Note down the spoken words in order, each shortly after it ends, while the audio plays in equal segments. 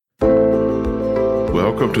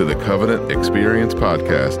Welcome to the Covenant Experience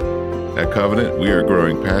Podcast. At Covenant, we are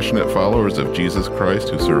growing passionate followers of Jesus Christ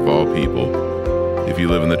who serve all people. If you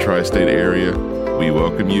live in the tri-state area, we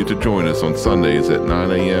welcome you to join us on Sundays at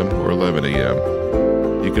 9 a.m. or 11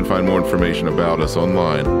 a.m. You can find more information about us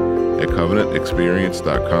online at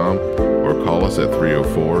covenantexperience.com or call us at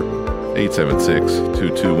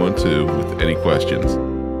 304-876-2212 with any questions.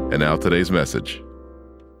 And now today's message.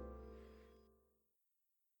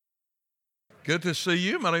 Good to see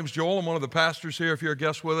you. My name's Joel. I'm one of the pastors here. If you're a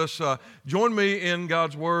guest with us, join me in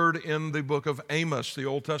God's Word in the book of Amos, the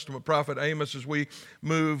Old Testament prophet Amos, as we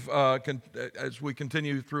move, as we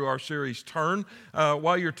continue through our series, Turn.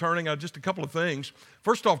 While you're turning, just a couple of things.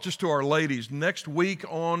 First off, just to our ladies, next week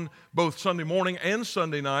on both Sunday morning and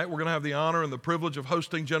Sunday night, we're going to have the honor and the privilege of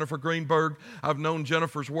hosting Jennifer Greenberg. I've known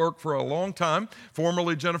Jennifer's work for a long time,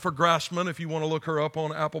 formerly Jennifer Grassman. If you want to look her up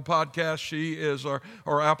on Apple Podcasts, she is, or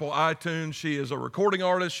Apple iTunes, she is a recording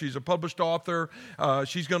artist. She's a published author.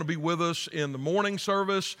 She's going to be with us in the morning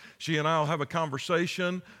service. She and I will have a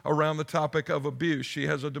conversation around the topic of abuse. She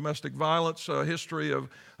has a domestic violence history of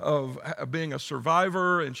being a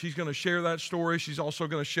survivor, and she's going to share that story. She's also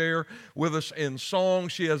going to share with us in song.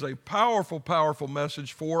 She has a powerful, powerful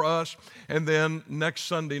message for us. And then next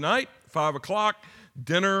Sunday night, 5 o'clock,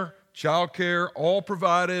 dinner, childcare, all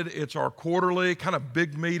provided. It's our quarterly kind of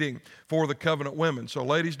big meeting for the Covenant women. So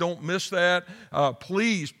ladies, don't miss that.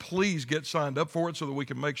 Please get signed up for it so that we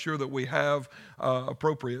can make sure that we have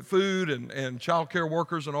appropriate food and childcare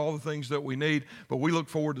workers and all the things that we need. But we look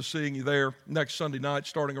forward to seeing you there next Sunday night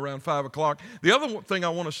starting around 5 o'clock. The other thing I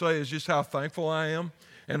want to say is just how thankful I am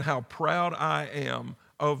and how proud I am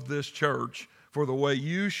of this church for the way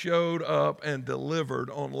you showed up and delivered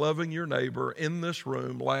on loving your neighbor in this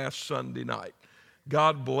room last Sunday night.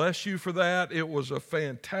 God bless you for that. It was a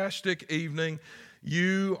fantastic evening.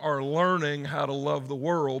 You are learning how to love the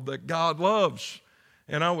world that God loves.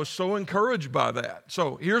 And I was so encouraged by that.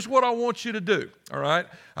 So here's what I want you to do, all right?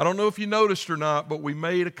 I don't know if you noticed or not, but we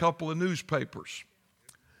made a couple of newspapers,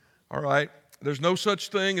 all right? There's no such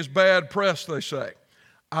thing as bad press, they say.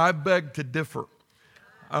 I beg to differ.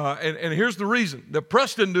 And here's the reason. The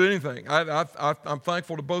press didn't do anything. I'm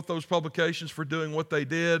thankful to both those publications for doing what they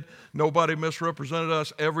did. Nobody misrepresented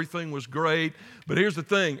us. Everything was great. But here's the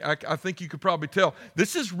thing. I think you could probably tell.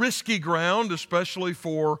 This is risky ground, especially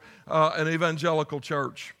for an evangelical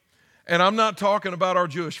church. And I'm not talking about our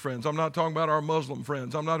Jewish friends. I'm not talking about our Muslim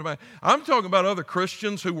friends. I'm talking about other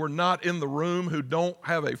Christians who were not in the room, who don't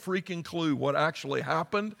have a freaking clue what actually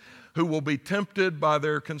happened, who will be tempted by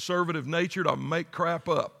their conservative nature to make crap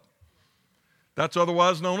up. That's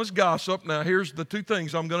otherwise known as gossip. Now, here's the two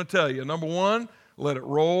things I'm going to tell you. Number one, let it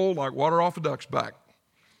roll like water off a duck's back.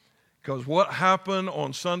 Because what happened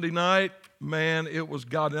on Sunday night, man, it was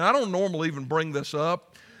God. And I don't normally even bring this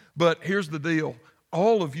up, but here's the deal.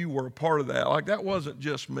 All of you were a part of that. Like, that wasn't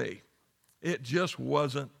just me. It just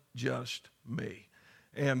wasn't just me.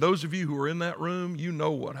 And those of you who were in that room, you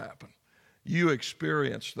know what happened. You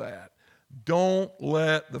experienced that. Don't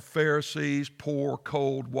let the Pharisees pour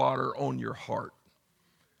cold water on your heart.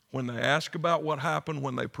 When they ask about what happened,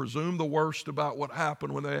 when they presume the worst about what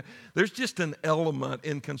happened, there's just an element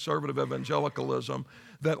in conservative evangelicalism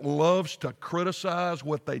that loves to criticize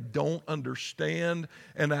what they don't understand,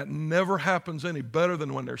 and that never happens any better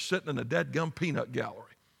than when they're sitting in a dadgum peanut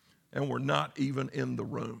gallery, and we're not even in the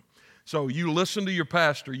room. So you listen to your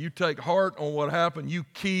pastor, you take heart on what happened, you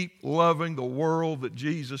keep loving the world that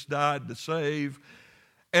Jesus died to save.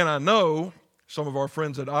 And I know some of our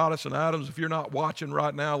friends at Otis and Adams, if you're not watching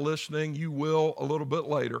right now, listening, you will a little bit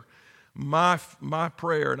later. My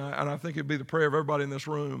prayer, and I think it'd be the prayer of everybody in this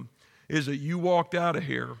room, is that you walked out of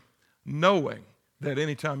here knowing that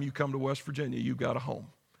anytime you come to West Virginia, you got a home.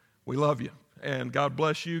 We love you. And God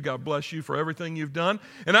bless you. God bless you for everything you've done.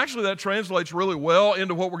 And actually that translates really well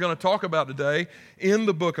into what we're going to talk about today in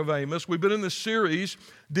the book of Amos. We've been in this series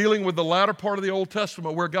dealing with the latter part of the Old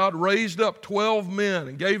Testament where God raised up 12 men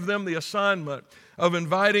and gave them the assignment of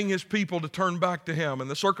inviting his people to turn back to him.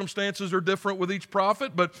 And the circumstances are different with each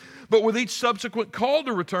prophet, but with each subsequent call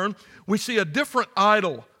to return, we see a different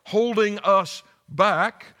idol holding us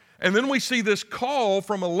back. And then we see this call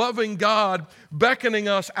from a loving God beckoning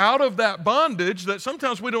us out of that bondage that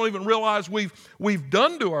sometimes we don't even realize we've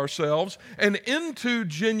done to ourselves and into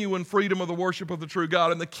genuine freedom of the worship of the true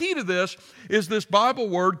God. And the key to this is this Bible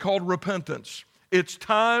word called repentance. It's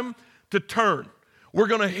time to turn. We're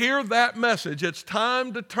going to hear that message. It's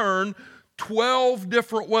time to turn 12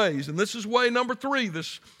 different ways. And this is way number 3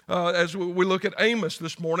 as we look at Amos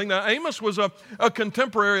this morning. Now, Amos was a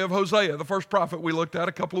contemporary of Hosea, the first prophet we looked at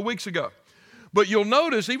a couple of weeks ago. But you'll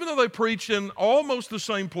notice, even though they preach in almost the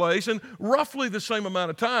same place and roughly the same amount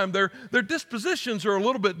of time, their dispositions are a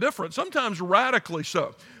little bit different, sometimes radically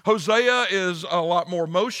so. Hosea is a lot more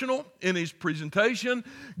emotional in his presentation.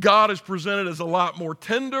 God is presented as a lot more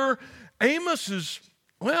tender. Amos is,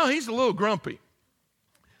 well, he's a little grumpy.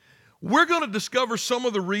 We're going to discover some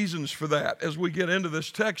of the reasons for that as we get into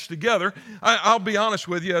this text together. I'll be honest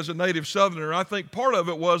with you, as a native Southerner, I think part of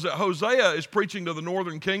it was that Hosea is preaching to the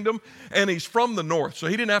northern kingdom, and he's from the north, so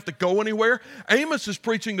he didn't have to go anywhere. Amos is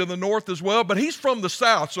preaching to the north as well, but he's from the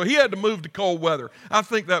south, so he had to move to cold weather. I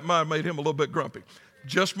think that might have made him a little bit grumpy.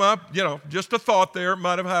 Just a thought there,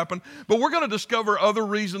 might have happened. But we're going to discover other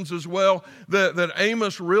reasons as well that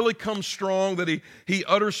Amos really comes strong, that he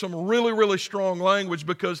utters some really, really strong language,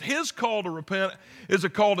 because his call to repent is a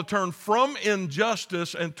call to turn from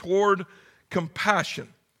injustice and toward compassion.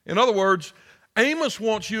 In other words, Amos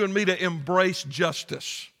wants you and me to embrace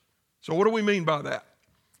justice. So what do we mean by that?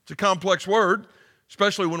 It's a complex word,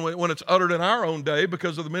 especially when it's uttered in our own day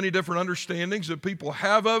because of the many different understandings that people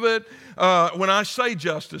have of it. When I say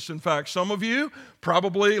justice, in fact, some of you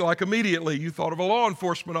probably, like immediately, you thought of a law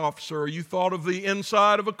enforcement officer, or you thought of the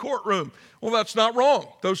inside of a courtroom. Well, that's not wrong.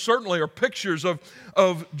 Those certainly are pictures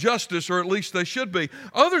of justice, or at least they should be.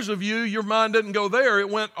 Others of you, your mind didn't go there. It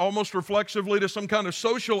went almost reflexively to some kind of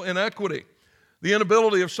social inequity. The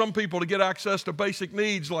inability of some people to get access to basic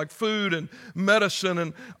needs like food and medicine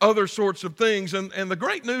and other sorts of things. And the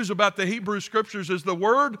great news about the Hebrew Scriptures is the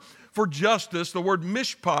word for justice, the word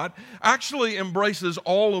mishpat, actually embraces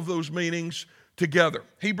all of those meanings together.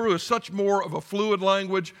 Hebrew is such more of a fluid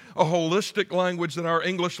language, a holistic language than our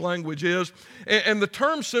English language is. And the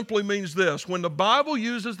term simply means this. When the Bible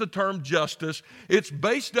uses the term justice, its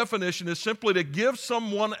base definition is simply to give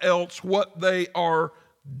someone else what they are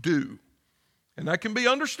due. And that can be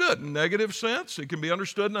understood in a negative sense. It can be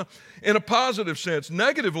understood in a positive sense.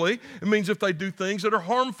 Negatively, it means if they do things that are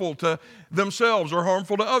harmful to themselves or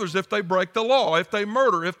harmful to others, if they break the law, if they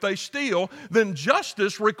murder, if they steal, then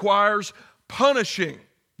justice requires punishing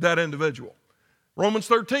that individual. Romans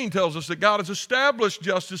 13 tells us that God has established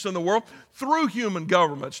justice in the world through human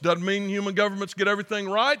governments. Doesn't mean human governments get everything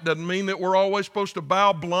right. Doesn't mean that we're always supposed to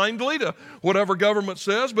bow blindly to whatever government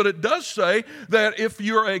says. But it does say that if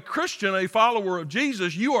you're a Christian, a follower of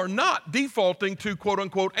Jesus, you are not defaulting to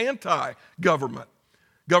quote-unquote anti-government.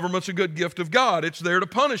 Government's a good gift of God. It's there to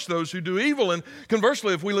punish those who do evil. And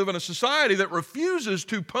conversely, if we live in a society that refuses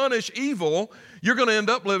to punish evil, you're going to end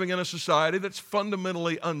up living in a society that's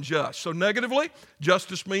fundamentally unjust. So negatively,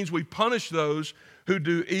 justice means we punish those who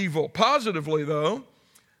do evil. Positively, though,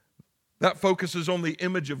 that focuses on the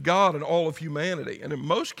image of God in all of humanity. And in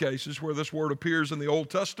most cases where this word appears in the Old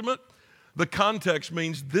Testament, the context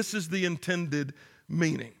means this is the intended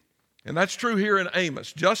meaning. And that's true here in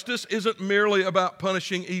Amos. Justice isn't merely about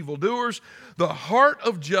punishing evildoers. The heart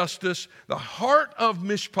of justice, the heart of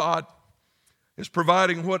mishpat, is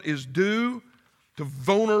providing what is due to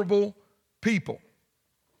vulnerable people.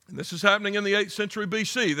 And this is happening in the 8th century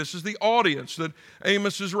BC. This is the audience that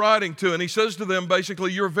Amos is writing to. And he says to them,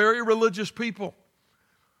 basically, you're very religious people.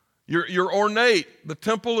 You're ornate. The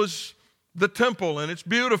temple is the temple, and it's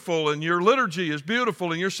beautiful. And your liturgy is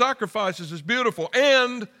beautiful. And your sacrifices is beautiful.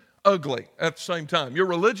 And ugly at the same time. Your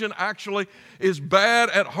religion actually is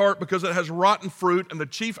bad at heart because it has rotten fruit, and the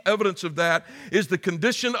chief evidence of that is the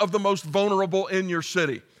condition of the most vulnerable in your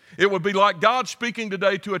city. It would be like God speaking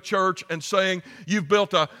today to a church and saying, you've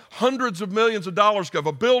built hundreds of millions of dollars of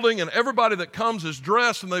a building, and everybody that comes is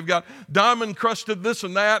dressed, and they've got diamond-crusted this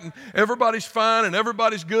and that, and everybody's fine, and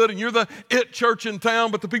everybody's good, and you're the it church in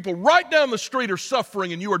town, but the people right down the street are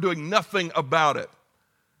suffering, and you are doing nothing about it.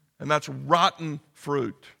 And that's rotten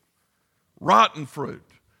fruit. Rotten fruit,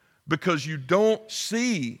 because you don't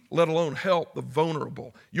see, let alone help, the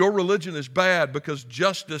vulnerable. Your religion is bad because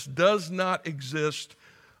justice does not exist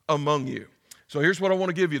among you. So here's what I want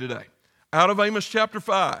to give you today. Out of Amos chapter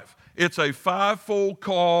 5, it's a fivefold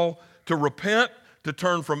call to repent, to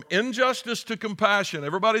turn from injustice to compassion.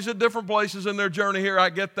 Everybody's at different places in their journey here.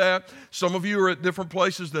 I get that. Some of you are at different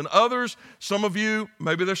places than others. Some of you,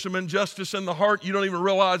 maybe there's some injustice in the heart. You don't even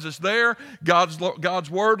realize it's there.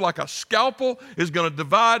 God's word, like a scalpel, is going to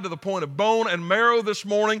divide to the point of bone and marrow this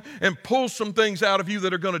morning and pull some things out of you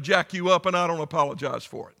that are going to jack you up, and I don't apologize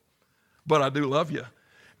for it. But I do love you.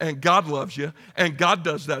 And God loves you, and God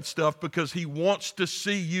does that stuff because He wants to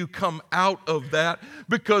see you come out of that.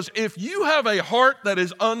 Because if you have a heart that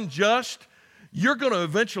is unjust, you're going to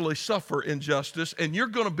eventually suffer injustice, and you're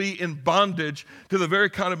going to be in bondage to the very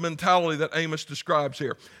kind of mentality that Amos describes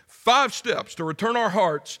here. 5 steps to return our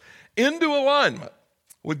hearts into alignment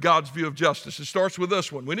with God's view of justice. It starts with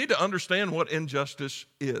this one. We need to understand what injustice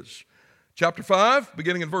is. Chapter 5,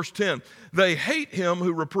 beginning in verse 10. They hate him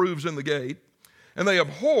who reproves in the gate, and they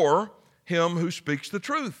abhor him who speaks the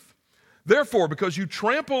truth. Therefore, because you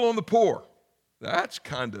trample on the poor, that's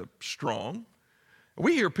kind of strong.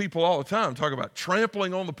 We hear people all the time talk about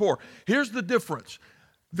trampling on the poor. Here's the difference.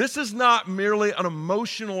 This is not merely an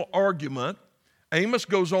emotional argument. Amos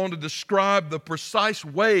goes on to describe the precise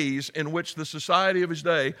ways in which the society of his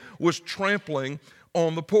day was trampling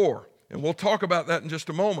on the poor. And we'll talk about that in just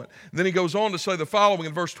a moment. Then he goes on to say the following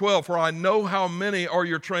in verse 12, "For I know how many are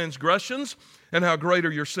your transgressions and how great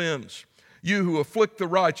are your sins. You who afflict the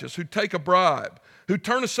righteous, who take a bribe, who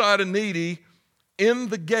turn aside a needy in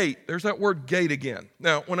the gate." There's that word gate again.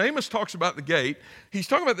 Now, when Amos talks about the gate, he's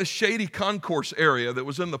talking about the shady concourse area that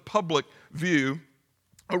was in the public view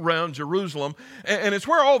around Jerusalem. And it's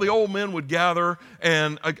where all the old men would gather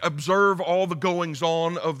and observe all the goings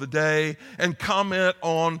on of the day and comment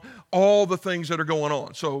on all the things that are going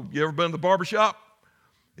on. So you ever been to the barbershop?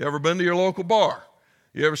 You ever been to your local bar?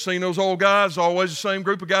 You ever seen those old guys? Always the same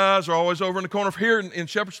group of guys. They're always over in the corner. Here in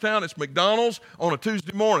Shepherdstown, it's McDonald's on a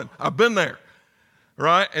Tuesday morning. I've been there.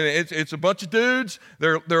 Right? And it's a bunch of dudes.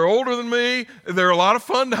 They're older than me. They're a lot of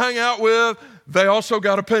fun to hang out with. They also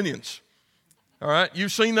got opinions. All right,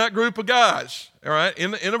 you've seen that group of guys, all right, in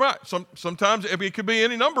the sometimes it could be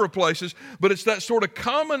any number of places, but it's that sort of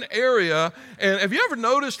common area. And have you ever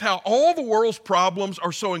noticed how all the world's problems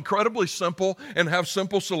are so incredibly simple and have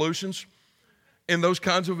simple solutions in those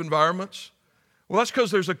kinds of environments? Well, that's because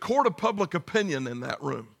there's a court of public opinion in that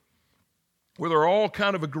room where they're all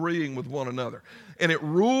kind of agreeing with one another. And it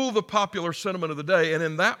ruled the popular sentiment of the day. And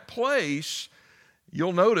in that place,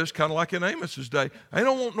 you'll notice, kind of like in Amos's day, I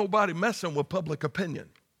don't want nobody messing with public opinion.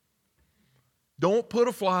 Don't put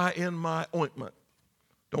a fly in my ointment.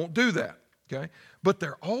 Don't do that, okay? But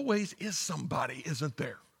there always is somebody, isn't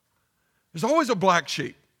there? There's always a black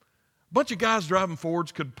sheep. A bunch of guys driving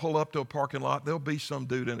Fords could pull up to a parking lot. There'll be some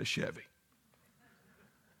dude in a Chevy.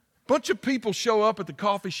 Bunch of people show up at the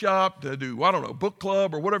coffee shop to do, I don't know, book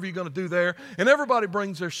club or whatever you're going to do there, and everybody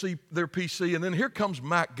brings their PC, and then here comes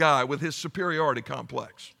Mac Guy with his superiority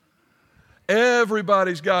complex.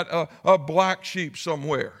 Everybody's got a black sheep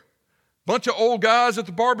somewhere. Bunch of old guys at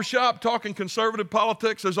the barbershop talking conservative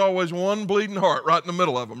politics. There's always one bleeding heart right in the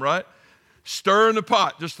middle of them, right? Stirring the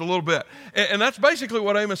pot just a little bit. And that's basically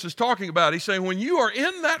what Amos is talking about. He's saying when you are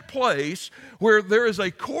in that place where there is a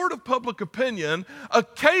court of public opinion,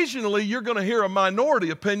 occasionally you're going to hear a minority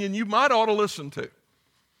opinion you might ought to listen to.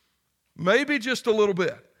 Maybe just a little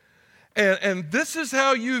bit. And this is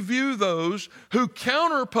how you view those who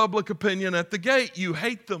counter public opinion at the gate. You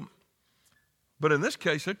hate them. But in this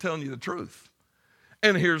case, they're telling you the truth.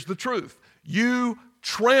 And here's the truth. You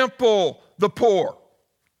trample the poor.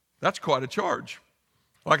 That's quite a charge.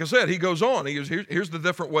 Like I said, he goes on. He goes, here's the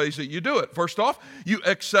different ways that you do it. First off, you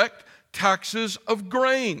exact taxes of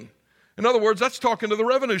grain. In other words, that's talking to the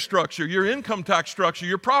revenue structure, your income tax structure,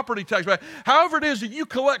 your property tax. However it is that you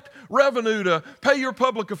collect revenue to pay your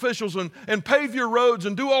public officials and pave your roads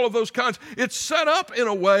and do all of those kinds, it's set up in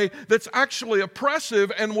a way that's actually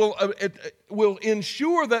oppressive and will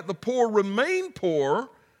ensure that the poor remain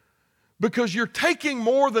poor because you're taking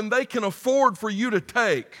more than they can afford for you to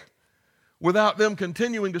take, without them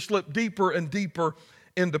continuing to slip deeper and deeper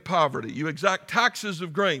into poverty. You exact taxes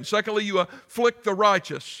of grain. Secondly, you afflict the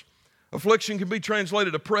righteous. Affliction can be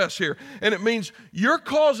translated oppress here. And it means you're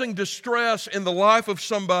causing distress in the life of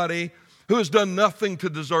somebody who has done nothing to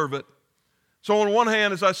deserve it. So on one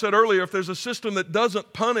hand, as I said earlier, if there's a system that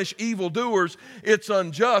doesn't punish evildoers, it's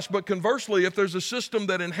unjust. But conversely, if there's a system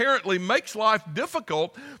that inherently makes life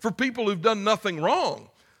difficult for people who've done nothing wrong,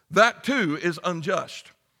 that too is unjust.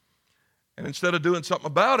 And instead of doing something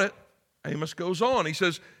about it, Amos goes on. He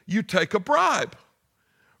says, you take a bribe.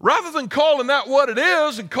 Rather than calling that what it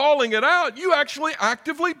is and calling it out, you actually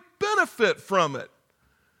actively benefit from it.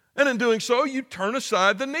 And in doing so, you turn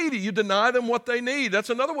aside the needy. You deny them what they need. That's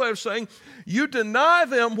another way of saying you deny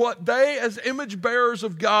them what they, as image bearers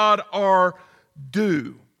of God, are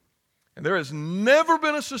due. And there has never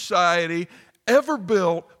been a society ever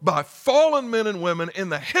built by fallen men and women in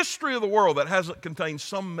the history of the world that hasn't contained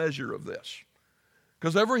some measure of this.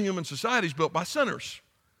 Because every human society is built by sinners.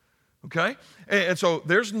 Okay? And so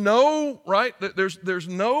there's no, right? There's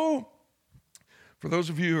no, for those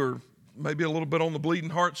of you who are maybe a little bit on the bleeding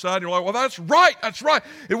heart side, you're like, well, that's right.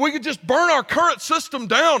 If we could just burn our current system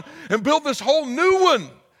down and build this whole new one,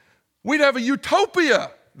 we'd have a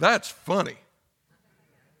utopia. That's funny.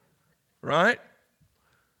 Right?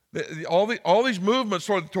 All these movements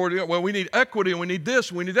toward, well, we need equity and we need this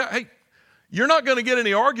and we need that. Hey, You're not going to get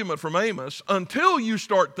any argument from Amos until you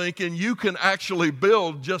start thinking you can actually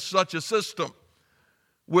build just such a system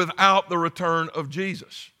without the return of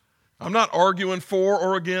Jesus. I'm not arguing for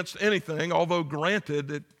or against anything, although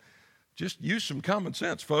granted, just use some common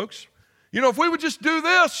sense, folks. You know, if we would just do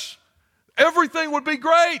this, everything would be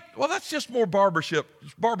great. Well, that's just more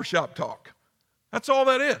barbershop talk. That's all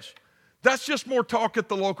that is. That's just more talk at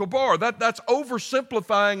the local bar. That's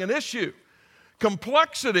oversimplifying an issue.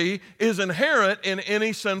 Complexity is inherent in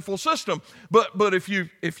any sinful system. But if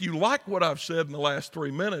you like what I've said in the last 3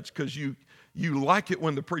 minutes, because you like it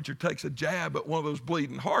when the preacher takes a jab at one of those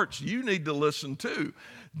bleeding hearts, you need to listen too.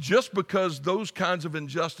 Just because those kinds of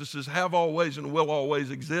injustices have always and will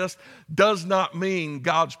always exist does not mean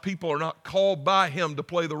God's people are not called by Him to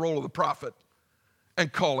play the role of the prophet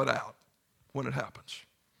and call it out when it happens,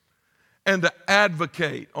 and to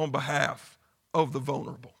advocate on behalf of the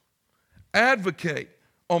vulnerable. Advocate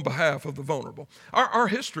on behalf of the vulnerable. Our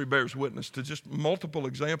history bears witness to just multiple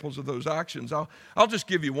examples of those actions. I'll just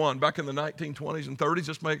give you one. Back in the 1920s and 30s,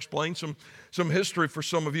 this may explain some history for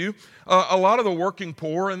some of you. A lot of the working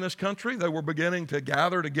poor in this country, they were beginning to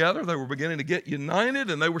gather together. They were beginning to get united,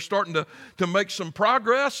 and they were starting to make some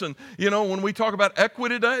progress. And, you know, when we talk about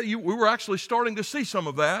equity today, we were actually starting to see some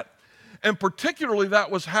of that. And particularly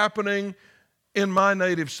that was happening in my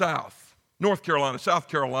native South. North Carolina, South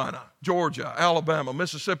Carolina, Georgia, Alabama,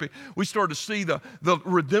 Mississippi. We started to see the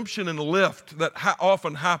redemption and lift that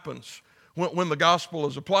often happens when the gospel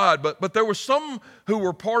is applied. But there were some who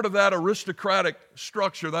were part of that aristocratic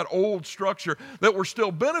structure, that old structure, that were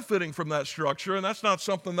still benefiting from that structure, and that's not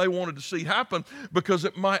something they wanted to see happen because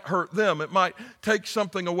it might hurt them. It might take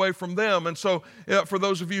something away from them. And so for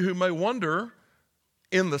those of you who may wonder,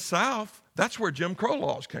 in the South, that's where Jim Crow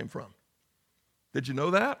laws came from. Did you know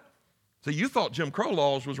that? So you thought Jim Crow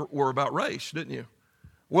laws were about race, didn't you?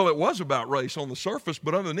 Well, it was about race on the surface,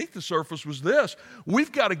 but underneath the surface was this.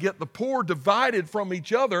 We've got to get the poor divided from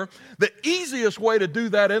each other. The easiest way to do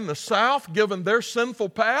that in the South, given their sinful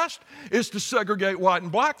past, is to segregate white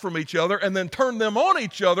and black from each other and then turn them on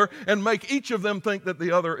each other and make each of them think that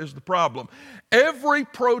the other is the problem. Every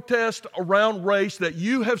protest around race that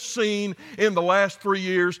you have seen in the last 3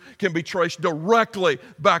 years can be traced directly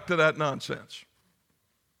back to that nonsense.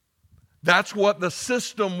 That's what the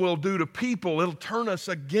system will do to people. It'll turn us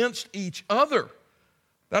against each other.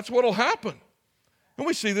 That's what will happen. And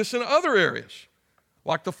we see this in other areas,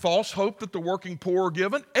 like the false hope that the working poor are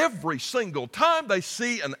given every single time they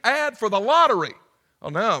see an ad for the lottery. Oh,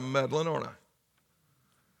 now I'm meddling, aren't I?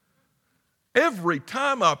 Every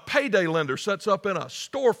time a payday lender sets up in a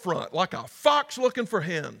storefront like a fox looking for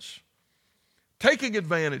hens, taking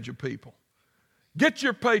advantage of people. Get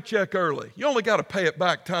your paycheck early. You only got to pay it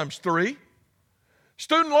back times 3.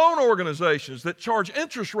 Student loan organizations that charge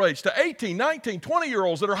interest rates to 18, 19,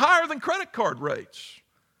 20-year-olds that are higher than credit card rates.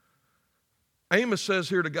 Amos says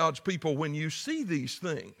here to God's people, when you see these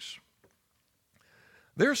things,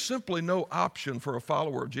 there's simply no option for a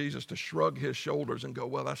follower of Jesus to shrug his shoulders and go,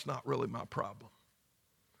 well, that's not really my problem.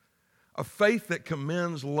 A faith that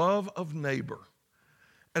commends love of neighbor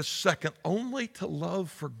as second only to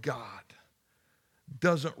love for God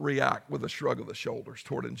doesn't react with a shrug of the shoulders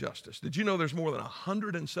toward injustice. Did you know there's more than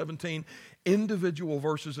 117 individual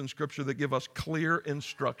verses in Scripture that give us clear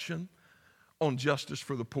instruction on justice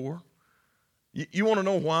for the poor? You want to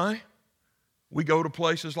know why we go to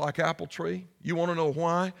places like Apple Tree? You want to know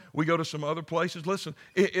why we go to some other places? Listen,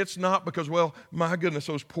 it's not because, well, my goodness,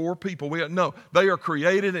 those poor people. No, they are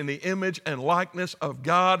created in the image and likeness of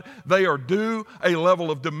God. They are due a level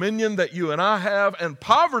of dominion that you and I have. And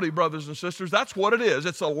poverty, brothers and sisters, that's what it is.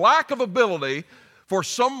 It's a lack of ability for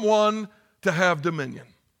someone to have dominion.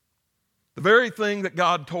 The very thing that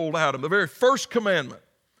God told Adam, the very first commandment,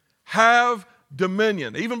 have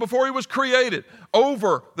dominion, even before he was created,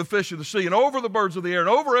 over the fish of the sea and over the birds of the air and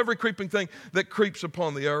over every creeping thing that creeps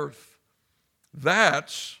upon the earth.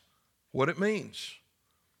 That's what it means.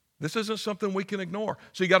 This isn't something we can ignore.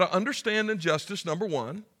 So you got to understand injustice, number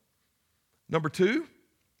one. Number two,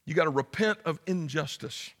 you got to repent of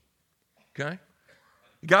injustice. Okay?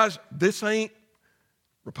 Guys, this ain't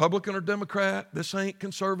Republican or Democrat. This ain't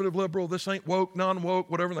conservative, liberal. This ain't woke, non-woke,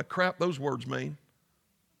 whatever the crap those words mean.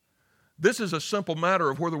 This is a simple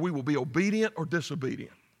matter of whether we will be obedient or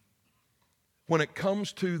disobedient when it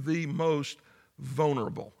comes to the most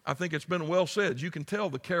vulnerable. I think it's been well said. You can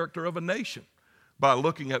tell the character of a nation by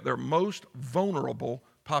looking at their most vulnerable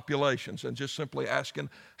populations and just simply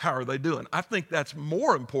asking, how are they doing? I think that's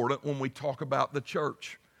more important when we talk about the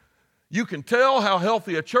church. You can tell how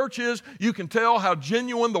healthy a church is. You can tell how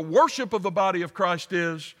genuine the worship of the body of Christ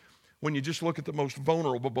is when you just look at the most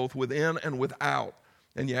vulnerable, both within and without,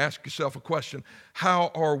 and you ask yourself a question,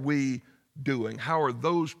 how are we doing? How are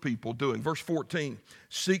those people doing? Verse 14,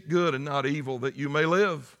 seek good and not evil, that you may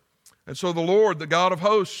live. And so the Lord, the God of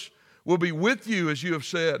hosts, will be with you, as you have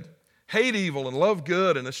said. Hate evil and love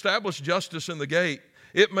good, and establish justice in the gate.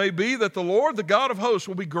 It may be that the Lord, the God of hosts,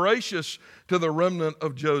 will be gracious to the remnant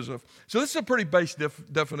of Joseph. So this is a pretty basic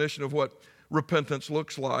definition of what repentance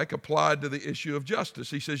looks like applied to the issue of justice.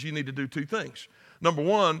 He says you need to do two things. Number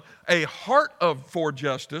one, a heart for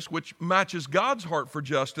justice, which matches God's heart for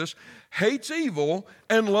justice, hates evil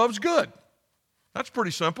and loves good. That's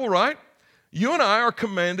pretty simple, right? You and I are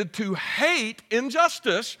commanded to hate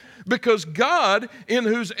injustice because God, in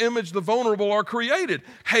whose image the vulnerable are created,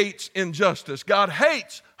 hates injustice. God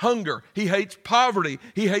hates hunger. He hates poverty.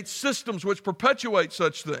 He hates systems which perpetuate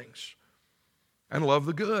such things. And love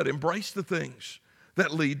the good. Embrace the things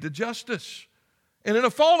that lead to justice. And in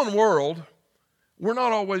a fallen world, we're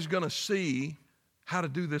not always going to see how to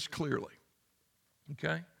do this clearly.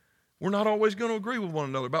 Okay? We're not always going to agree with one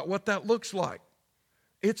another about what that looks like.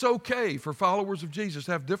 It's okay for followers of Jesus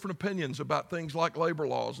to have different opinions about things like labor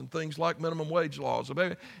laws and things like minimum wage laws.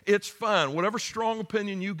 It's fine. Whatever strong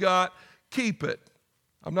opinion you got, keep it.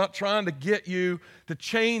 I'm not trying to get you to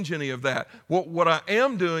change any of that. What I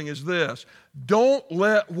am doing is this. Don't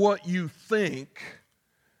let what you think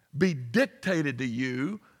be dictated to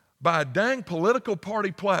you by a dang political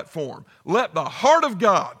party platform. Let the heart of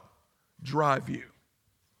God drive you.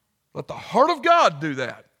 Let the heart of God do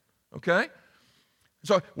that, okay?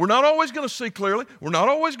 So we're not always going to see clearly. We're not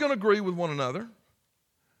always going to agree with one another.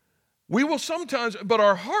 We will sometimes, but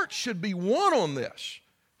our hearts should be one on this.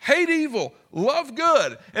 Hate evil, love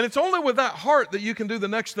good. And it's only with that heart that you can do the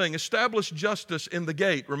next thing. Establish justice in the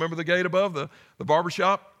gate. Remember the gate above, the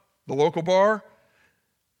barbershop, the local bar?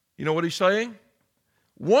 You know what he's saying?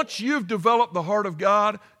 Once you've developed the heart of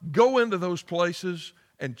God, go into those places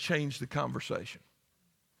and change the conversation.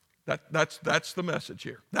 That's the message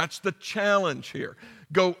here. That's the challenge here.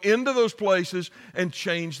 Go into those places and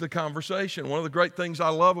change the conversation. One of the great things I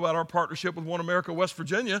love about our partnership with One America West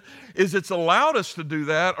Virginia is it's allowed us to do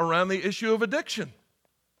that around the issue of addiction.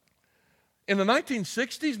 In the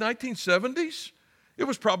 1960s, 1970s, it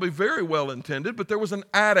was probably very well intended, but there was an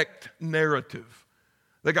addict narrative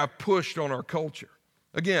that got pushed on our culture.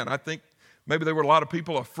 Again, I think maybe there were a lot of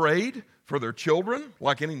people afraid for their children,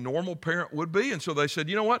 like any normal parent would be. And so they said,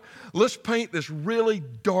 you know what? Let's paint this really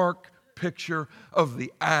dark picture of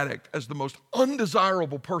the addict as the most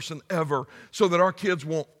undesirable person ever so that our kids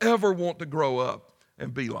won't ever want to grow up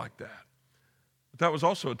and be like that. But that was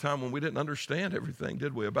also a time when we didn't understand everything,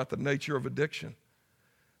 did we, about the nature of addiction.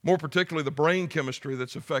 More particularly the brain chemistry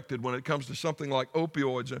that's affected when it comes to something like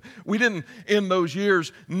opioids. We didn't, in those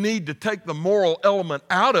years, need to take the moral element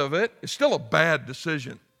out of it. It's still a bad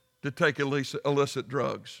decision to take illicit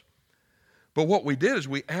drugs. But what we did is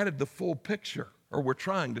we added the full picture, or we're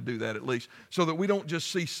trying to do that at least, so that we don't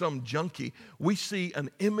just see some junkie. We see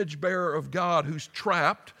an image bearer of God who's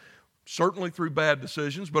trapped, certainly through bad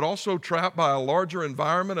decisions, but also trapped by a larger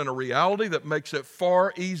environment and a reality that makes it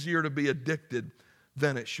far easier to be addicted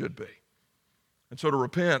than it should be. And so to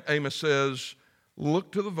repent, Amos says,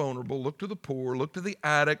 look to the vulnerable, look to the poor, look to the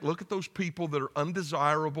addict, look at those people that are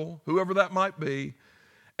undesirable, whoever that might be,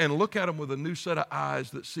 and look at them with a new set of eyes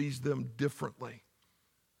that sees them differently,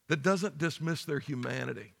 that doesn't dismiss their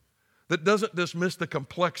humanity, that doesn't dismiss the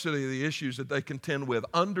complexity of the issues that they contend with.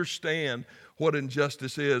 Understand what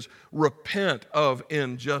injustice is. Repent of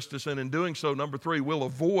injustice. And in doing so, number 3, we'll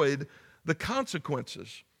avoid the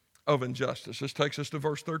consequences of injustice. This takes us to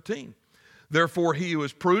verse 13. Therefore, he who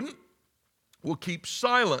is prudent will keep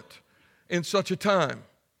silent in such a time,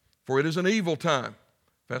 for it is an evil time.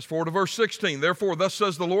 Fast forward to verse 16. Therefore, thus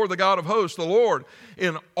says the Lord, the God of hosts, the Lord,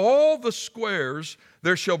 in all the squares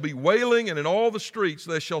there shall be wailing, and in all the streets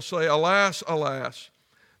they shall say, alas, alas.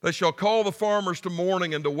 They shall call the farmers to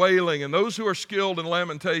mourning and to wailing, and those who are skilled in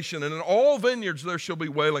lamentation. And in all vineyards there shall be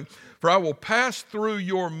wailing, for I will pass through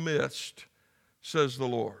your midst, says the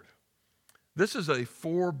Lord. This is a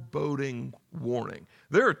foreboding warning.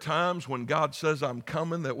 There are times when God says, I'm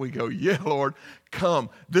coming, that we go, yeah, Lord, come.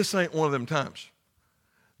 This ain't one of them times.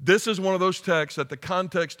 This is one of those texts that the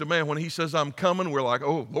context demands. When he says, I'm coming, we're like,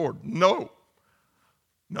 oh, Lord, no.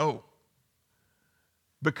 No.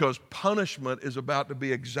 Because punishment is about to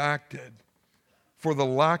be exacted for the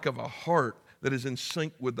lack of a heart that is in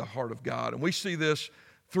sync with the heart of God. And we see this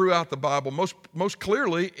throughout the Bible, most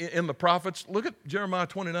clearly in the prophets. Look at Jeremiah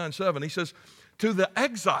 29:7. He says, to the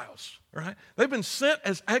exiles, right? They've been sent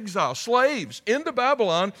as exiles, slaves, into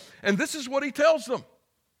Babylon, and this is what he tells them.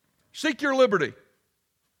 Seek your liberty.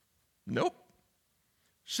 Nope.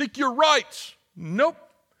 Seek your rights? Nope.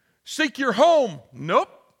 Seek your home? Nope.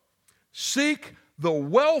 Seek the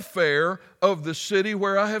welfare of the city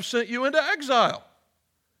where I have sent you into exile.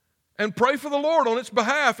 And pray for the Lord on its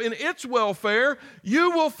behalf. In its welfare,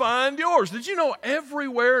 you will find yours. Did you know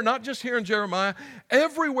everywhere, not just here in Jeremiah,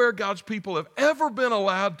 everywhere God's people have ever been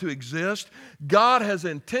allowed to exist, God has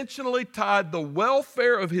intentionally tied the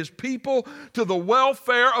welfare of His people to the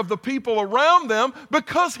welfare of the people around them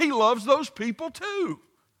because He loves those people too.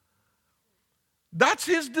 That's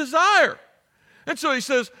His desire. And so He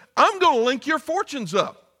says, I'm going to link your fortunes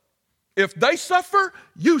up. If they suffer,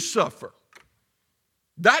 you suffer.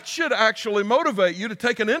 That should actually motivate you to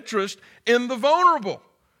take an interest in the vulnerable.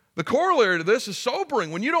 The corollary to this is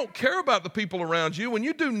sobering. When you don't care about the people around you, when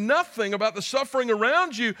you do nothing about the suffering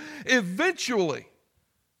around you, eventually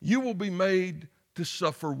you will be made to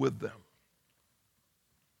suffer with them.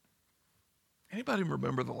 Anybody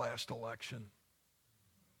remember the last election?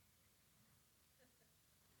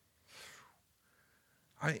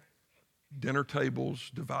 Dinner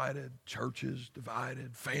tables divided, churches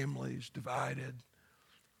divided, families divided.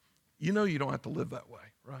 You know you don't have to live that way,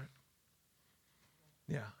 right?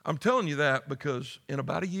 Yeah, I'm telling you that because in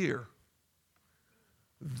about a year,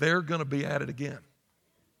 they're going to be at it again,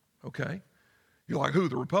 okay? You're like, who,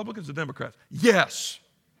 the Republicans or Democrats? Yes.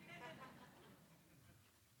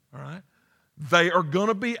 All right? They are going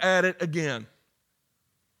to be at it again.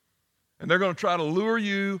 And they're going to try to lure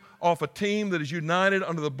you off a team that is united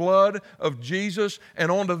under the blood of Jesus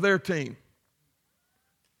and onto their team,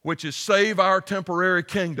 which is save our temporary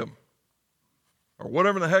kingdom, or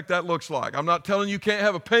whatever the heck that looks like. I'm not telling you can't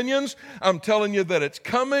have opinions. I'm telling you that it's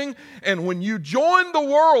coming. And when you join the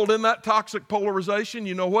world in that toxic polarization,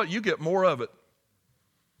 you know what? You get more of it.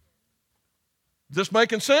 Is this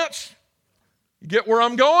making sense? You get where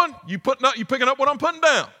I'm going? You picking up what I'm putting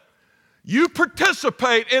down? You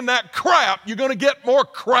participate in that crap, you're going to get more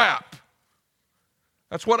crap.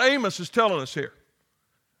 That's what Amos is telling us here.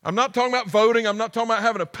 I'm not talking about voting. I'm not talking about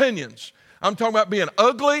having opinions. I'm talking about being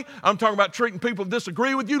ugly. I'm talking about treating people who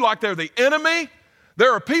disagree with you like they're the enemy.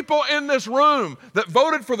 There are people in this room that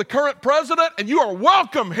voted for the current president, and you are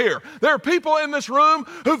welcome here. There are people in this room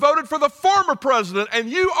who voted for the former president, and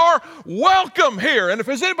you are welcome here. And if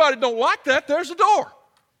there's anybody that don't like that, there's a door.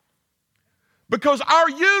 Because our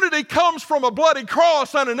unity comes from a bloody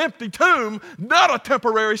cross and an empty tomb, not a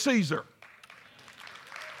temporary Caesar.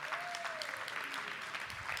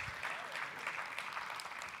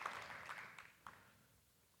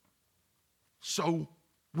 So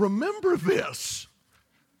remember this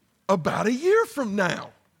about a year from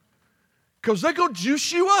now, because they're going to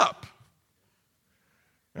juice you up.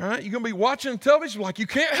 All right? You're going to be watching television like you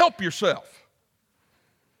can't help yourself.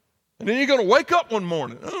 And then you're going to wake up one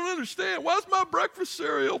morning. I don't understand. Why does my breakfast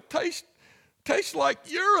cereal taste like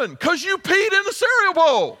urine? Because you peed in the cereal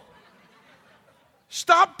bowl.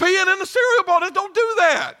 Stop peeing in the cereal bowl. Don't do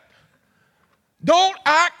that. Don't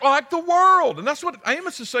act like the world. And that's what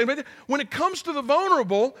Amos is saying. When it comes to the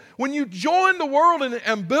vulnerable, when you join the world in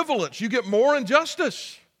ambivalence, you get more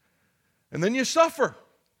injustice. And then you suffer.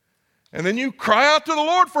 And then you cry out to the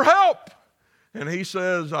Lord for help. And He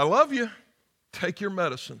says, I love you. Take your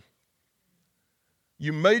medicine.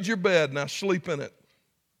 You made your bed, now sleep in it.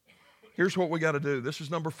 Here's what we got to do. This is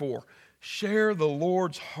number 4. Share the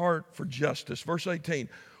Lord's heart for justice. Verse 18.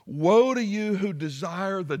 Woe to you who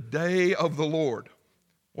desire the day of the Lord.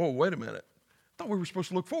 Whoa, wait a minute. I thought we were supposed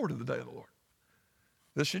to look forward to the day of the Lord.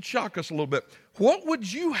 This should shock us a little bit. What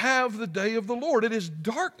would you have the day of the Lord? It is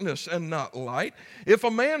darkness and not light. If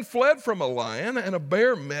a man fled from a lion and a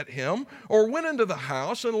bear met him, or went into the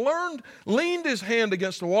house and leaned his hand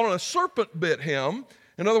against the wall and a serpent bit him,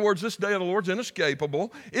 in other words, this day of the Lord's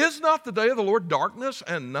inescapable, is not the day of the Lord darkness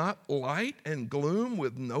and not light and gloom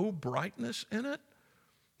with no brightness in it?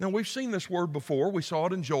 Now, we've seen this word before. We saw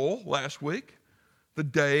it in Joel last week. The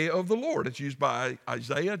day of the Lord. It's used by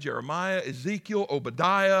Isaiah, Jeremiah, Ezekiel,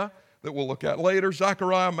 Obadiah, that we'll look at later,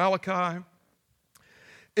 Zechariah, Malachi.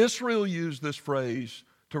 Israel used this phrase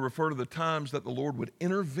to refer to the times that the Lord would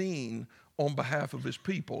intervene on behalf of His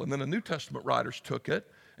people. And then the New Testament writers took it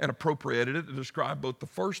and appropriated it to describe both the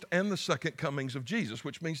first and the second comings of Jesus,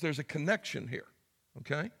 which means there's a connection here,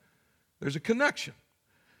 okay? There's a connection.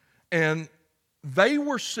 And they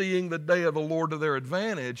were seeing the day of the Lord to their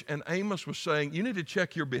advantage, and Amos was saying, you need to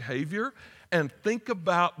check your behavior and think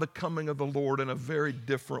about the coming of the Lord in a very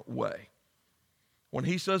different way. When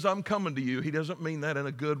He says, I'm coming to you, He doesn't mean that in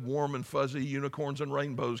a good, warm and fuzzy, unicorns and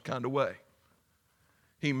rainbows kind of way.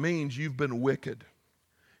 He means you've been wicked.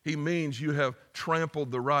 He means you have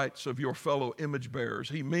trampled the rights of your fellow image bearers.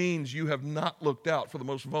 He means you have not looked out for the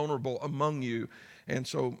most vulnerable among you. And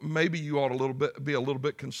so maybe you ought be a little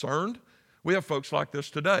bit concerned. We have folks like this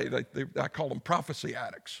today. I call them prophecy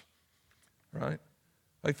addicts, right?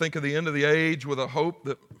 They think of the end of the age with a hope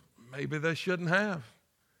that maybe they shouldn't have.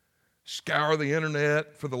 Scour the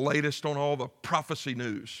internet for the latest on all the prophecy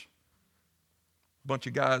news. A bunch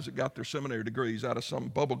of guys that got their seminary degrees out of some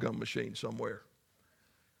bubblegum machine somewhere.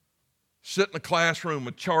 Sit in a classroom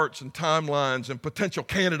with charts and timelines and potential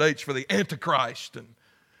candidates for the Antichrist. And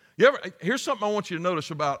here's something I want you to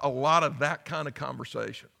notice about a lot of that kind of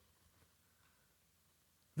conversation.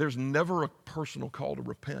 There's never a personal call to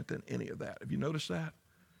repent in any of that. Have you noticed that?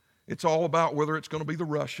 It's all about whether it's going to be the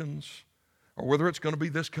Russians or whether it's going to be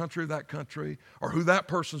this country or that country or who that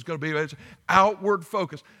person's going to be. It's outward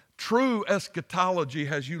focus. True eschatology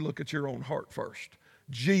has you look at your own heart first.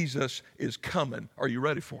 Jesus is coming. Are you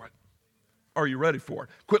ready for it? Are you ready for it?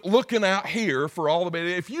 Quit looking out here for all the...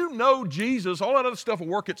 If you know Jesus, all that other stuff will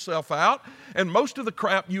work itself out, and most of the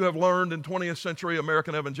crap you have learned in 20th century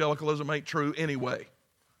American evangelicalism ain't true anyway.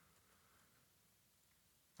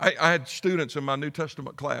 I had students in my New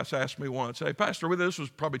Testament class ask me once, hey, Pastor, this was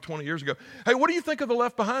probably 20 years ago, hey, what do you think of the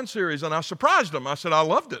Left Behind series? And I surprised them. I said, I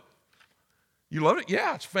loved it. You loved it?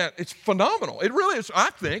 Yeah, it's phenomenal. It really is. I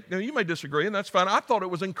think, now you may disagree, and that's fine. I thought it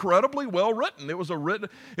was incredibly well written. It was a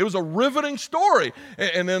riveting story.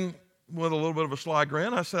 And then with a little bit of a sly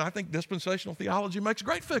grin, I said, I think dispensational theology makes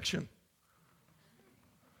great fiction.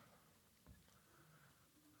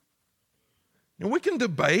 And we can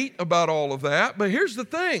debate about all of that, but here's the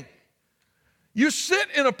thing. You sit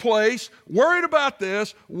in a place worried about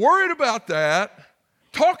this, worried about that,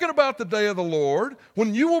 talking about the day of the Lord,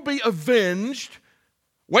 when you will be avenged,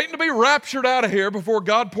 waiting to be raptured out of here before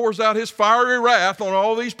God pours out his fiery wrath on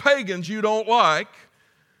all these pagans you don't like.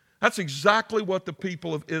 That's exactly what the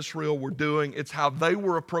people of Israel were doing. It's how they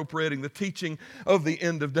were appropriating the teaching of the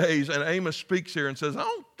end of days. And Amos speaks here and says, I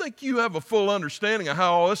don't think you have a full understanding of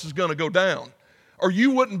how all this is going to go down, or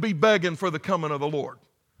you wouldn't be begging for the coming of the Lord.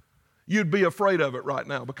 You'd be afraid of it right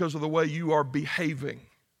now because of the way you are behaving.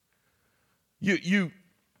 You're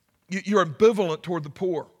ambivalent toward the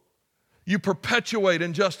poor. You perpetuate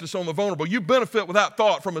injustice on the vulnerable. You benefit without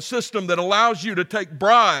thought from a system that allows you to take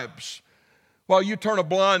bribes while you turn a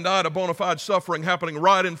blind eye to bona fide suffering happening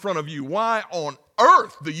right in front of you. Why on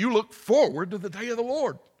earth do you look forward to the day of the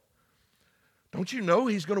Lord? Don't you know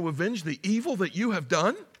he's going to avenge the evil that you have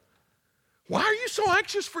done? Why are you so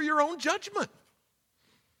anxious for your own judgment?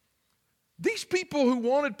 These people who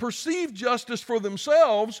wanted perceived justice for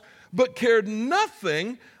themselves but cared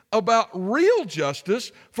nothing about real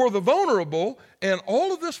justice for the vulnerable, and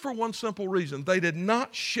all of this for one simple reason. They did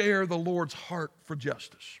not share the Lord's heart for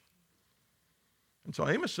justice. And so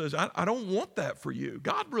Amos says, I don't want that for you.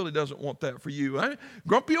 God really doesn't want that for you.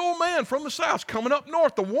 Grumpy old man from the south coming up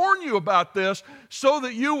north to warn you about this so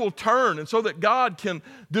that you will turn and so that God can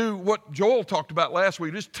do what Joel talked about last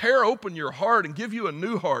week, just tear open your heart and give you a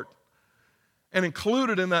new heart. And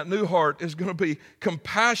included in that new heart is going to be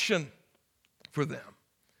compassion for them.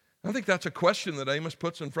 I think that's a question that Amos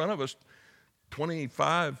puts in front of us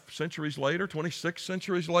 25 centuries later, 26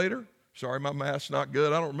 centuries later. Sorry, my math's not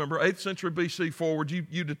good. I don't remember. 8th century BC forward,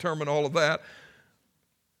 you determine all of that.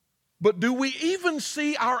 But do we even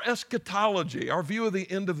see our eschatology, our view of the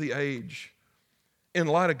end of the age, in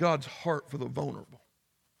light of God's heart for the vulnerable?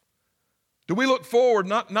 Do we look forward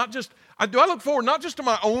do I look forward not just to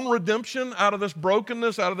my own redemption out of this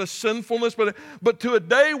brokenness, out of this sinfulness, but to a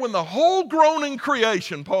day when the whole groaning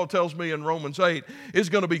creation, Paul tells me in Romans 8, is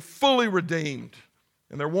going to be fully redeemed,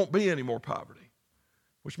 and there won't be any more poverty,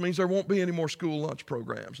 which means there won't be any more school lunch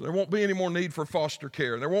programs. There won't be any more need for foster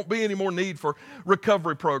care. There won't be any more need for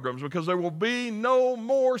recovery programs because there will be no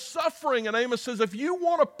more suffering. And Amos says, if you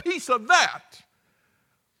want a piece of that,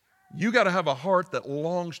 you got to have a heart that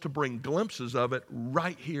longs to bring glimpses of it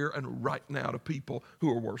right here and right now to people who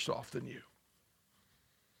are worse off than you.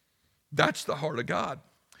 That's the heart of God.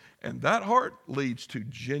 And that heart leads to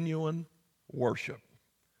genuine worship.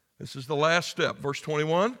 This is the last step. Verse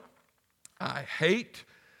 21,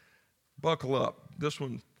 buckle up. This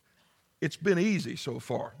one, it's been easy so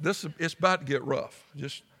far. It's about to get rough.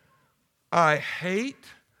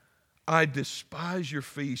 I despise your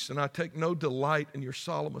feasts, and I take no delight in your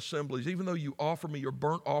solemn assemblies. Even though you offer me your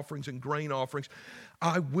burnt offerings and grain offerings,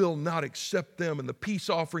 I will not accept them. And the peace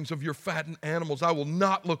offerings of your fattened animals, I will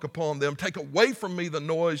not look upon them. Take away from me the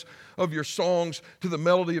noise of your songs. To the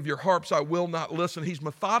melody of your harps, I will not listen. He's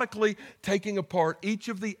methodically taking apart each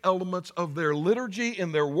of the elements of their liturgy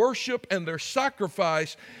and their worship and their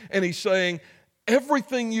sacrifice, and he's saying,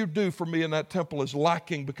 Everything you do for me in that temple is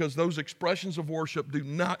lacking because those expressions of worship do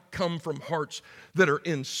not come from hearts that are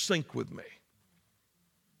in sync with me.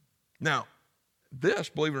 Now, this,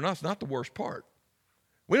 believe it or not, is not the worst part.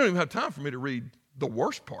 We don't even have time for me to read the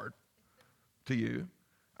worst part to you.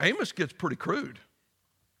 Amos gets pretty crude.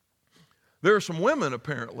 There are some women,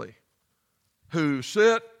 apparently, who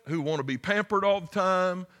want to be pampered all the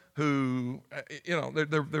time, who,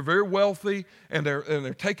 they're very wealthy, and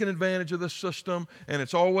they're taking advantage of this system, and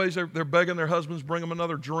it's always they're begging their husbands bring them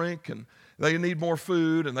another drink, and they need more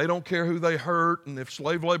food, and they don't care who they hurt, and if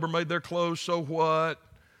slave labor made their clothes, so what?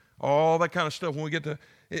 All that kind of stuff. When we get to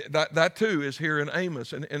that too is here in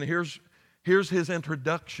Amos, and here's his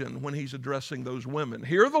introduction when he's addressing those women.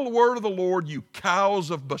 Hear the word of the Lord, you cows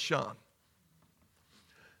of Bashan.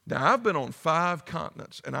 Now, I've been on 5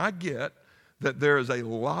 continents, and I get that there is a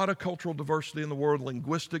lot of cultural diversity in the world,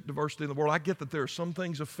 linguistic diversity in the world. I get that there are some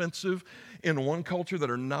things offensive in one culture that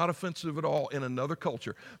are not offensive at all in another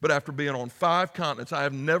culture. But after being on 5 continents, I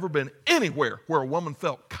have never been anywhere where a woman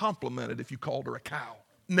felt complimented if you called her a cow.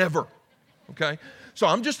 Never. Okay? So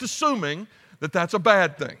I'm just assuming that that's a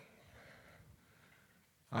bad thing.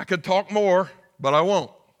 I could talk more, but I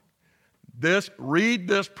won't. Read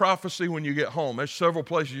this prophecy when you get home. There's several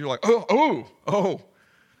places you're like, oh,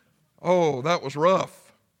 that was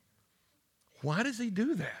rough. Why does he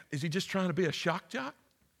do that? Is he just trying to be a shock jock?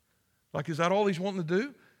 Like, is that all he's wanting to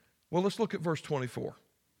do? Well, let's look at verse 24.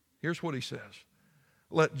 Here's what he says.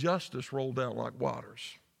 Let justice roll down like waters,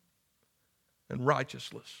 and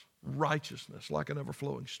righteousness like an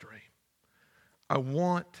ever-flowing stream. I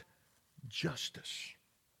want justice.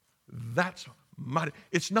 That's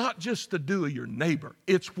it's not just the due of your neighbor.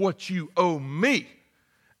 It's what you owe me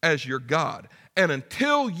as your God. And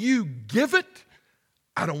until you give it,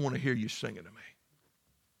 I don't want to hear you singing to me.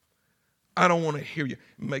 I don't want to hear you.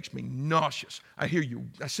 It makes me nauseous. I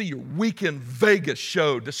see your weekend Vegas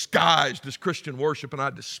show disguised as Christian worship, and I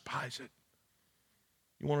despise it.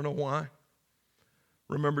 You want to know why?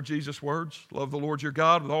 Remember Jesus' words. Love the Lord your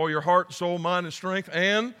God with all your heart, soul, mind, and strength,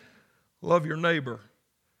 and love your neighbor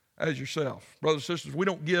as yourself. Brothers and sisters, we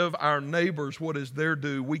don't give our neighbors what is their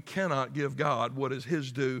due. We cannot give God what is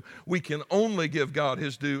his due. We can only give God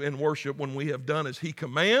his due in worship when we have done as he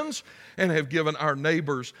commands and have given our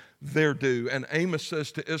neighbors their due. And Amos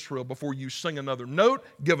says to Israel, before you sing another note,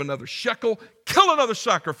 give another shekel, kill another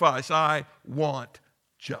sacrifice, I want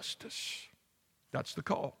justice. That's the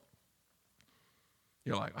call.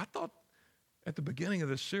 You're like, I thought at the beginning of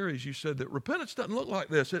this series, you said that repentance doesn't look like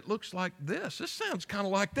this. It looks like this. This sounds kind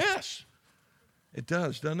of like this. It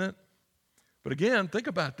does, doesn't it? But again, think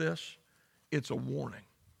about this. It's a warning.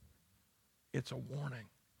 It's a warning.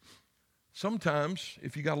 Sometimes,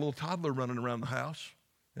 if you got a little toddler running around the house,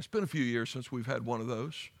 it's been a few years since we've had one of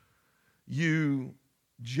those, you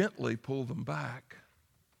gently pull them back.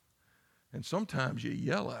 And sometimes you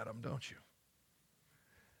yell at them, don't you?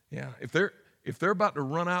 Yeah, if they're about to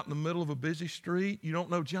run out in the middle of a busy street, you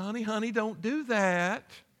don't know, Johnny, honey, don't do that.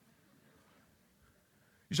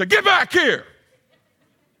 You say, get back here.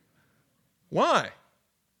 Why?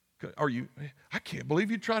 I can't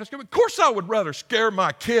believe you'd try to scare me. Of course I would rather scare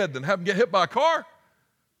my kid than have him get hit by a car.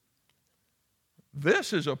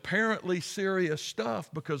 This is apparently serious stuff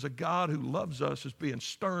because a God who loves us is being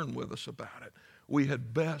stern with us about it. We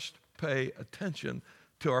had best pay attention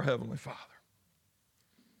to our Heavenly Father.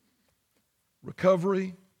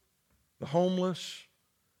 Recovery, the homeless,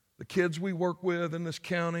 the kids we work with in this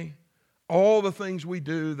county, all the things we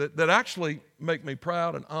do that actually make me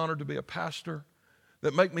proud and honored to be a pastor,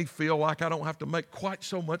 that make me feel like I don't have to make quite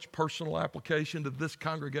so much personal application to this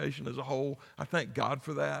congregation as a whole. I thank God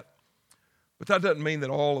for that. But that doesn't mean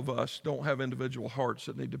that all of us don't have individual hearts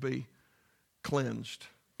that need to be cleansed,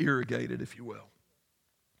 irrigated, if you will.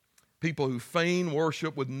 People who feign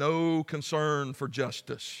worship with no concern for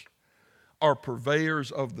justice are purveyors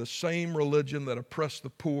of the same religion that oppressed the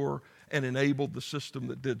poor and enabled the system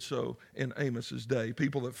that did so in Amos's day.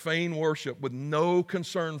 People that feign worship with no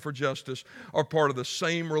concern for justice are part of the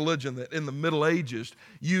same religion that in the Middle Ages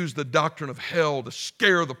used the doctrine of hell to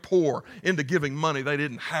scare the poor into giving money they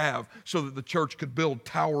didn't have so that the church could build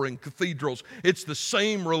towering cathedrals. It's the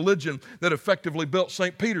same religion that effectively built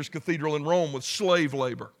St. Peter's Cathedral in Rome with slave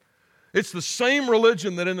labor. It's the same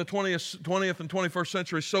religion that in the 20th and 21st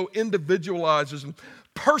century so individualizes and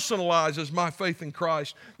personalizes my faith in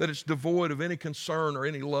Christ that it's devoid of any concern or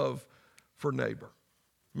any love for neighbor.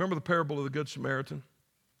 Remember the parable of the Good Samaritan?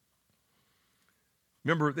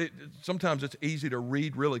 Remember, sometimes it's easy to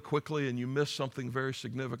read really quickly and you miss something very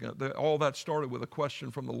significant. All that started with a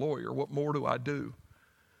question from the lawyer, what more do I do?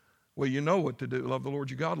 Well, you know what to do. Love the Lord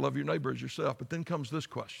your God, love your neighbor as yourself. But then comes this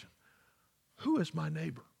question. Who is my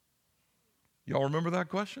neighbor? Y'all remember that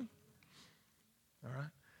question? All right.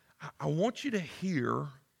 I want you to hear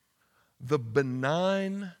the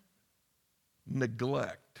benign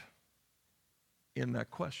neglect in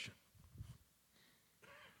that question.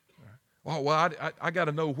 All right. Well, I got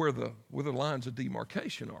to know where the lines of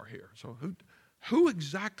demarcation are here. So who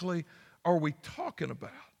exactly are we talking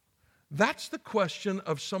about? That's the question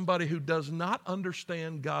of somebody who does not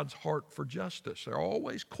understand God's heart for justice. They're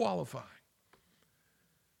always qualifying.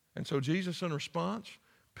 And so Jesus, in response,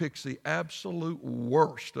 picks the absolute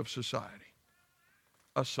worst of society,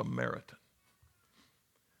 a Samaritan.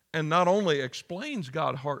 And not only explains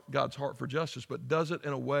God's heart for justice, but does it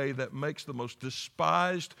in a way that makes the most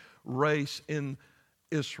despised race in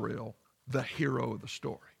Israel the hero of the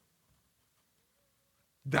story.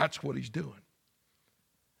 That's what he's doing.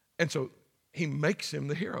 And so he makes him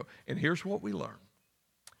the hero. And here's what we learn.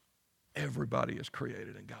 Everybody is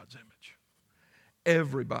created in God's image.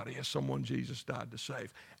 Everybody is someone Jesus died to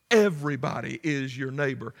save. Everybody is your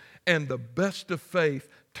neighbor. And the best of faith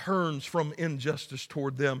turns from injustice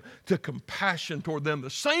toward them to compassion toward them.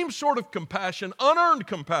 The same sort of compassion, unearned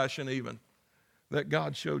compassion even, that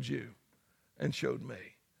God showed you and showed me.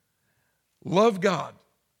 Love God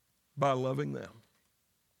by loving them.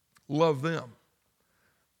 Love them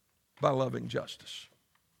by loving justice.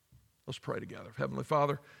 Let's pray together. Heavenly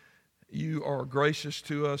Father, you are gracious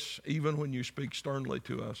to us even when you speak sternly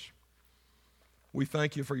to us. We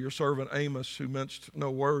thank you for your servant Amos, who minced no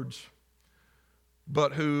words,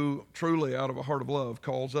 but who truly out of a heart of love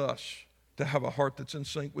calls us to have a heart that's in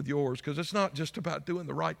sync with yours, because it's not just about doing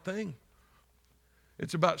the right thing.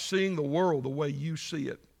 It's about seeing the world the way you see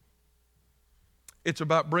it. It's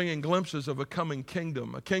about bringing glimpses of a coming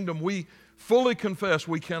kingdom, a kingdom we fully confess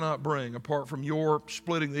we cannot bring apart from your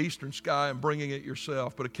splitting the eastern sky and bringing it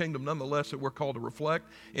yourself, but a kingdom nonetheless that we're called to reflect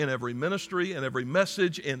in every ministry, in every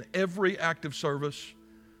message, in every act of service.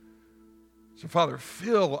 So, Father,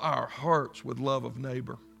 fill our hearts with love of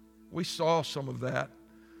neighbor. We saw some of that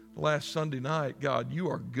last Sunday night. God, you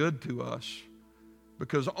are good to us,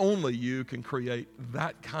 because only you can create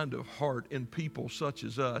that kind of heart in people such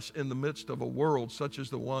as us in the midst of a world such as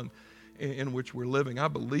the one in which we're living. I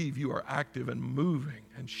believe you are active and moving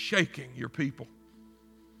and shaking your people.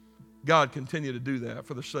 God, continue to do that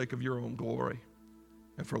for the sake of your own glory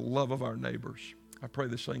and for love of our neighbors. I pray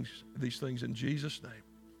these things in Jesus' name.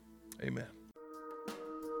 Amen.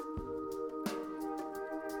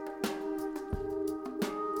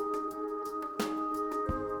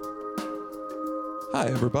 Hi,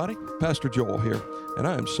 everybody. Pastor Joel here, and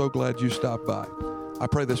I am so glad you stopped by. I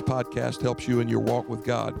pray this podcast helps you in your walk with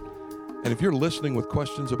God. And if you're listening with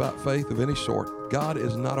questions about faith of any sort, God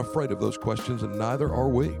is not afraid of those questions, and neither are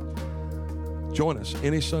we. Join us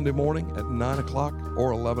any Sunday morning at 9 o'clock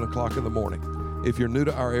or 11 o'clock in the morning. If you're new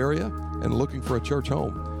to our area and looking for a church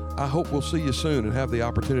home, I hope we'll see you soon and have the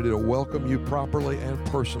opportunity to welcome you properly and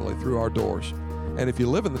personally through our doors. And if you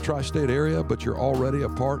live in the tri-state area, but you're already a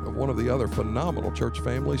part of one of the other phenomenal church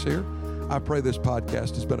families here, I pray this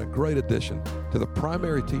podcast has been a great addition to the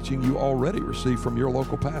primary teaching you already receive from your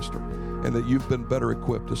local pastor, and that you've been better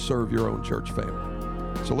equipped to serve your own church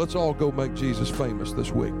family. So let's all go make Jesus famous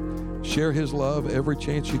this week. Share his love every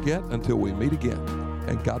chance you get until we meet again,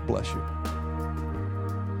 and God bless you.